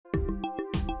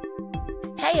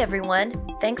Hey everyone,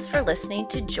 thanks for listening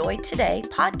to Joy Today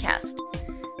podcast.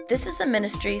 This is a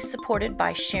ministry supported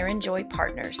by Sharon Joy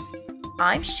Partners.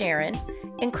 I'm Sharon,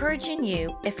 encouraging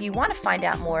you, if you want to find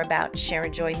out more about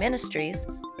Sharon Joy Ministries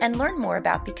and learn more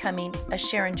about becoming a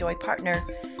Sharon Joy partner,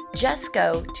 just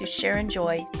go to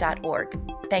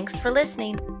sharonjoy.org. Thanks for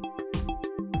listening.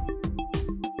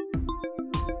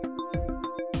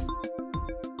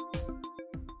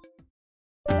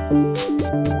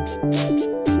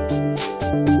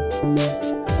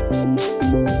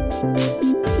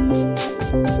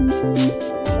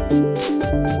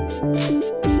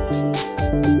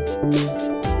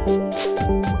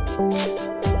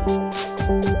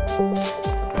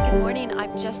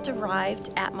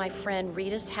 Arrived at my friend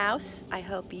Rita's house. I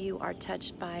hope you are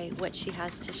touched by what she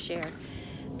has to share.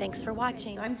 Thanks for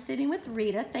watching. So I'm sitting with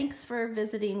Rita. Thanks for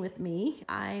visiting with me.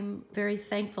 I'm very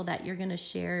thankful that you're going to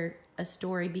share a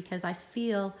story because I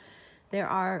feel there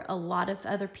are a lot of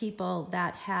other people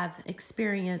that have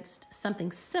experienced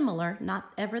something similar,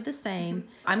 not ever the same.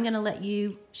 I'm going to let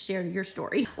you share your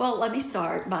story. Well, let me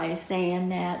start by saying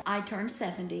that I turned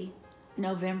 70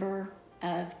 November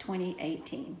of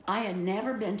 2018. I had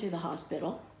never been to the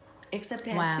hospital except to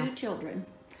have two children.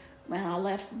 When I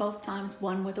left both times,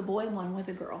 one with a boy, one with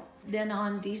a girl. Then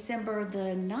on December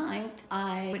the 9th,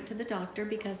 I went to the doctor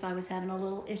because I was having a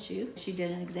little issue. She did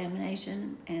an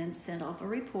examination and sent off a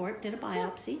report, did a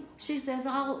biopsy. She says,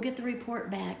 I'll get the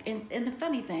report back. And the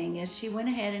funny thing is she went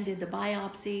ahead and did the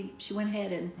biopsy. She went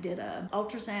ahead and did an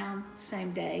ultrasound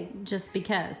same day. Just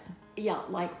because? Yeah,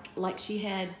 like she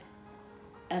had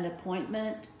an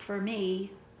appointment for me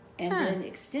and then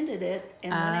extended it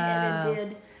and went ahead and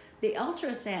did the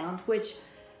ultrasound, which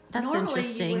that's normally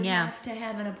you would have to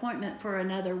have an appointment for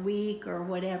another week or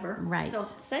whatever. Right. So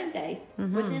same day,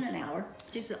 within an hour.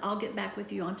 She said, I'll get back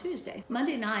with you on Tuesday.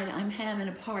 Monday night, I'm having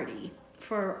a party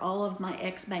for all of my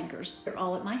ex-bankers. They're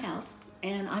all at my house.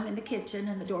 And I'm in the kitchen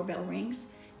and the doorbell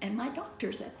rings and my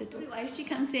doctor's at the door. Anyway, she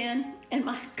comes in and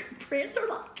my friends are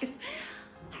like,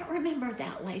 I don't remember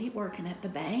that lady working at the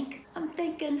bank. I'm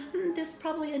thinking, this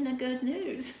probably isn't good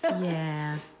news.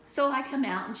 Yeah. So I come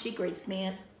out and she greets me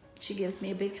and she gives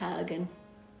me a big hug and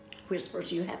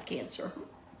whispers, you have cancer.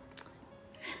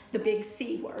 The big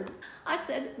C word. I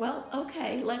said, well,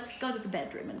 okay, let's go to the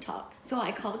bedroom and talk. So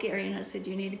I called Gary and I said,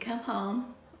 you need to come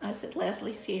home. I said,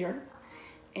 Leslie's here.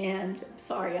 And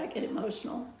sorry, I get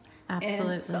emotional.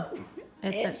 Absolutely. And so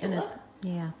Angela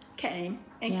came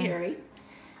and Gary.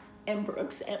 And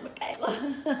Brooks and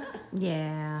Michaela.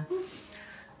 Yeah.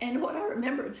 And what I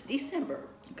remember, it's December.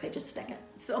 Okay, just a second.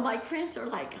 So my friends are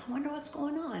like, I wonder what's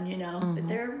going on, but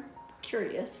they're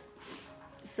curious.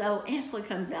 So Angela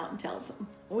comes out and tells them.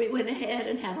 We went ahead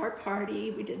and had our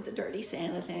party. We did the Dirty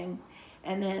Santa thing.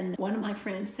 And then one of my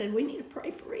friends said, we need to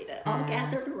pray for Rita. All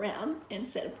gathered around and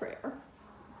said a prayer.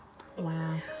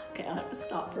 Wow. Okay, I'll have to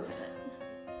stop for a minute.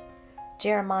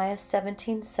 Jeremiah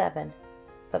 17:7.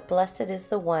 But blessed is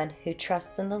the one who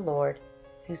trusts in the Lord,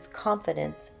 whose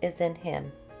confidence is in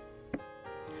him.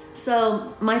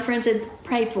 So my friends had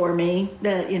prayed for me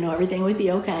that, everything would be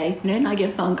okay. And then I get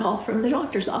a phone call from the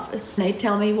doctor's office. They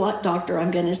tell me what doctor I'm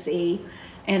going to see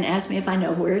and ask me if I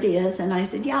know where it is. And I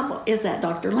said, yeah, well, is that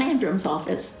Dr. Landrum's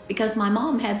office? Because my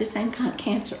mom had the same kind of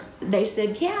cancer. They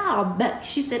said, yeah, but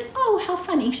she said, oh, how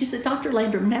funny. She said, Dr.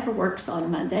 Landrum never works on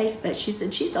Mondays, but she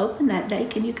said, she's open that day.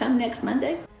 Can you come next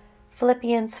Monday?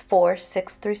 Philippians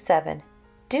 4:6-7.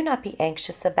 Do not be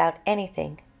anxious about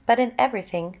anything, but in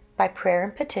everything, by prayer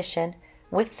and petition,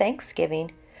 with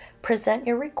thanksgiving, present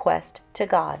your request to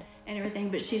God. And everything,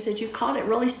 but she said, you caught it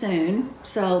really soon,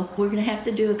 so we're going to have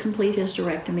to do a complete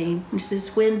hysterectomy. She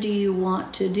says, when do you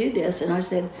want to do this? And I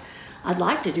said, I'd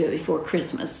like to do it before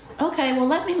Christmas. Okay, well,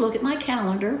 let me look at my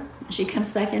calendar. She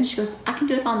comes back in and she goes, I can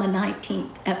do it on the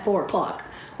 19th at 4 o'clock.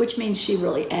 Which means she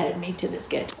really added me to the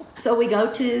schedule. So we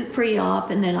go to pre-op,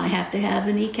 and then I have to have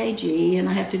an EKG, and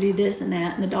I have to do this and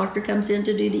that, and the doctor comes in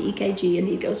to do the EKG, and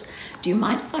he goes, do you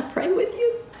mind if I pray with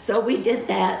you? So we did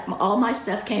that. All my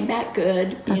stuff came back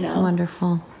good. That's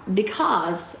wonderful.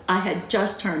 Because I had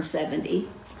just turned 70,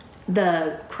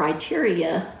 the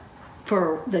criteria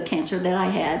for the cancer that I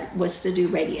had was to do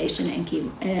radiation and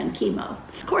chemo.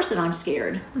 Of course that I'm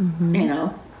scared,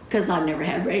 because I've never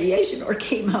had radiation or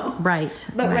chemo. Right.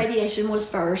 But radiation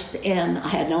was first, and I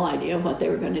had no idea what they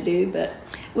were going to do. But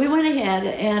we went ahead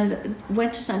and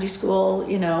went to Sunday school.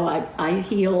 I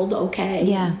healed okay.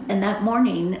 Yeah. And that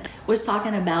morning was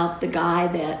talking about the guy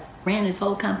that ran his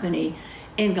whole company,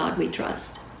 In God We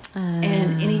Trust.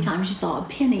 And anytime she saw a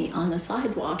penny on the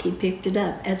sidewalk, he picked it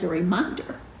up as a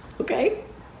reminder. Okay?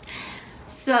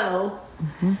 So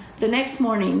the next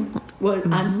morning,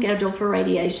 I'm scheduled for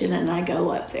radiation, and I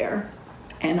go up there,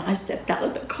 and I stepped out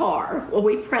of the car. Well,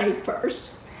 we prayed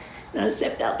first, and I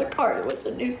stepped out of the car, and it was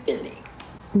a new kidney.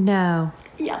 No.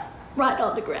 Yeah, right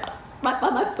on the ground, right by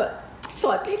my foot. So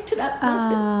I picked it up and I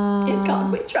said, "In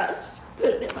God we trust." Put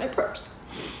it in my purse.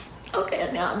 Okay,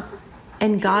 and now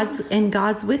And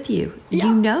God's with you. Yeah.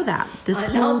 You know that. This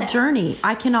I know whole that. journey.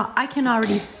 I can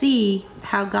already see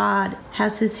how God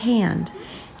has his hand.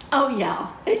 Oh yeah,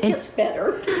 it gets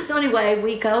better. So anyway,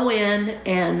 we go in,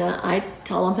 and I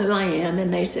tell them who I am,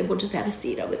 and they said, "We'll just have a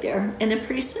seat over there." And then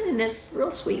pretty soon, this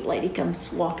real sweet lady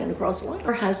comes walking across the line.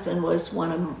 Her husband was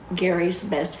one of Gary's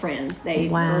best friends. They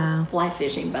were fly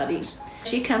fishing buddies.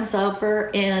 She comes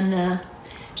over, and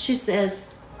she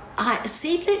says, "I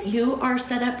see that you are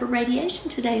set up for radiation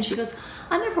today." And she goes,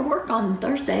 "I never work on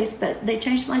Thursdays, but they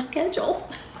changed my schedule,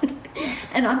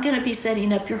 and I'm going to be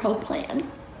setting up your whole plan."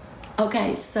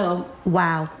 Okay, so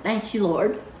Wow. thank you,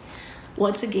 Lord,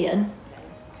 once again.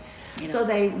 So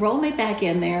they roll me back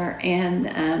in there,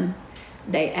 and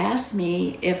they asked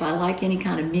me if I like any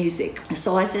kind of music.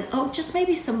 So I said, "Oh, just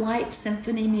maybe some light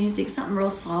symphony music, something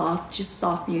real soft. Just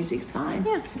soft music's fine."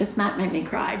 Yeah. This might make me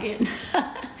cry again.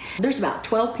 There's about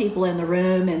 12 people in the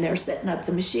room, and they're setting up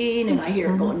the machine, and I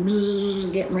hear it going,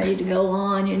 bzzz, getting ready to go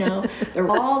on, you know. They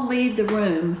all leave the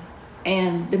room,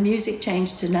 and the music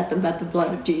changed to Nothing But the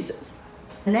Blood of Jesus.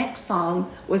 The next song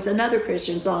was another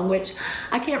Christian song, which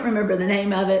I can't remember the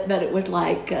name of it, but it was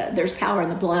like There's Power in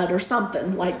the Blood or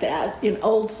something like that, an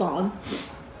old song.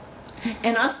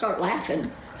 And I start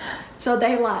laughing. So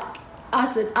I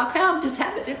said, "Okay, I'm just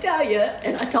happy to tell you."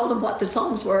 And I told them what the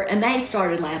songs were, and they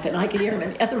started laughing. I could hear them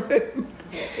in the other room.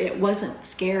 It wasn't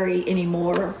scary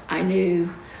anymore. I knew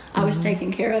I was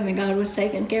taken care of, and God was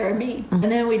taking care of me. And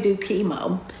then we do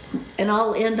chemo. And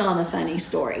I'll end on a funny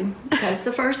story, because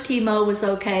the first chemo was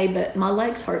okay, but my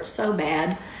legs hurt so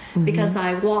bad because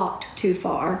I walked too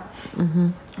far.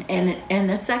 And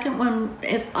the second one,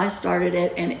 I started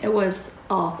it, and it was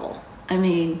awful. I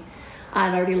mean,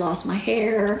 I'd already lost my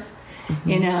hair,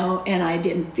 you know, and I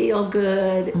didn't feel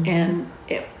good, and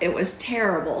it was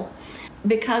terrible.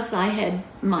 Because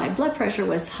my blood pressure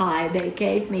was high, they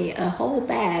gave me a whole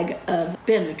bag of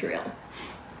Benadryl.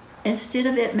 Instead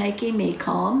of it making me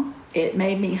calm, it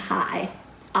made me high.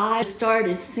 I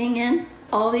started singing.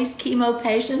 All these chemo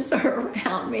patients are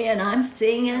around me, and I'm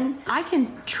singing. I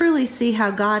can truly see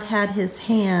how God had his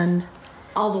hand.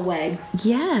 All the way.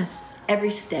 Yes.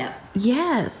 Every step.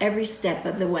 Yes. Every step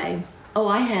of the way. Oh,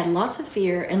 I had lots of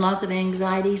fear and lots of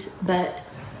anxieties, but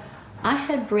I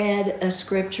had read a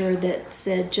scripture that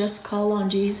said, "Just call on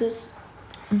Jesus."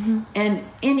 And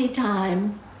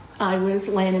anytime I was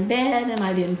laying in bed and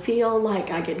I didn't feel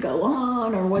like I could go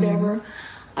on or whatever,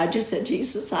 I just said,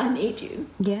 "Jesus, I need you."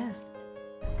 Yes.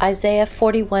 Isaiah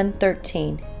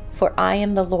 41:13. For I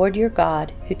am the Lord your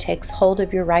God, who takes hold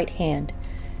of your right hand,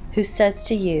 who says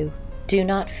to you, "Do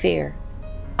not fear,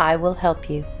 I will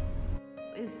help you."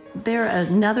 Is there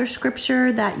another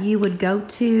scripture that you would go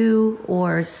to,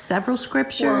 or several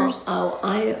scriptures? Well,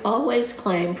 I always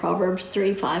claim Proverbs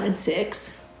 3, 5, and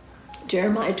 6,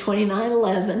 Jeremiah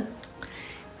 29:11,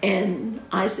 and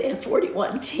Isaiah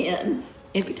 41:10.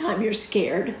 Anytime you're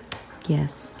scared,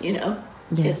 Yes. you know,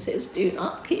 it Yes. says, "Do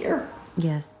not fear."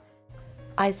 Yes.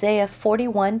 Isaiah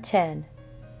 41:10.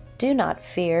 Do not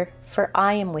fear, for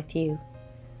I am with you.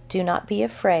 Do not be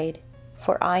afraid,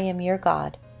 for I am your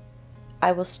God.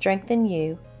 I will strengthen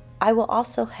you. I will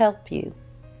also help you.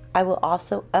 I will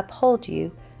also uphold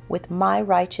you with my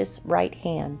righteous right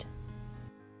hand.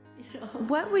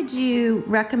 What would you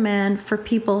recommend for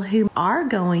people who are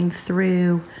going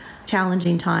through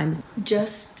challenging times?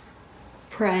 Just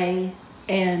pray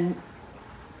and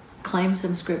claim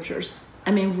some scriptures.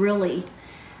 I mean, really,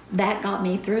 that got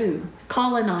me through.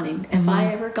 Calling on him. If I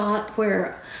ever got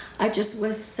where I just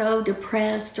was so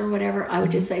depressed or whatever, I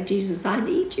would just say, "Jesus, I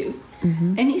need you."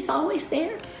 And he's always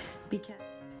there. Because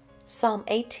Psalm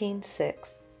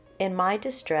 18:6. In my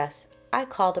distress I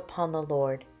called upon the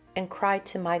Lord and cried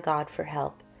to my God for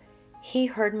help. He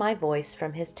heard my voice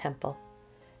from his temple,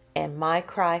 and my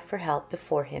cry for help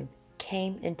before him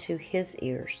came into his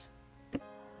ears.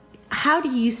 how do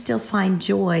you still find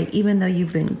joy even though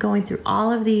you've been going through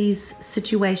all of these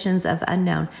situations of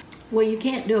unknown? Well, you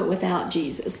can't do it without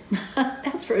Jesus.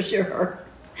 That's for sure.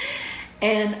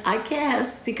 And I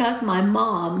guess because my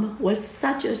mom was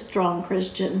such a strong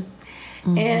Christian,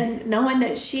 and knowing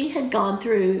that she had gone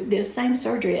through this same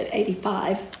surgery at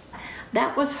 85,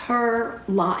 that was her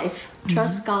life.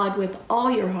 Trust God with all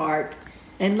your heart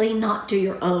and lean not to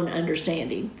your own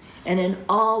understanding, and in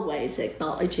all ways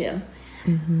acknowledge him.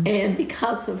 And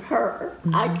because of her,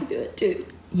 I could do it too.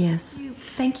 Yes.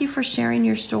 Thank you for sharing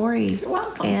your story. You're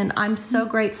welcome. And I'm so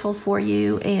grateful for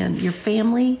you and your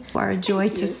family. You are a joy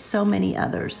to so many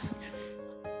others.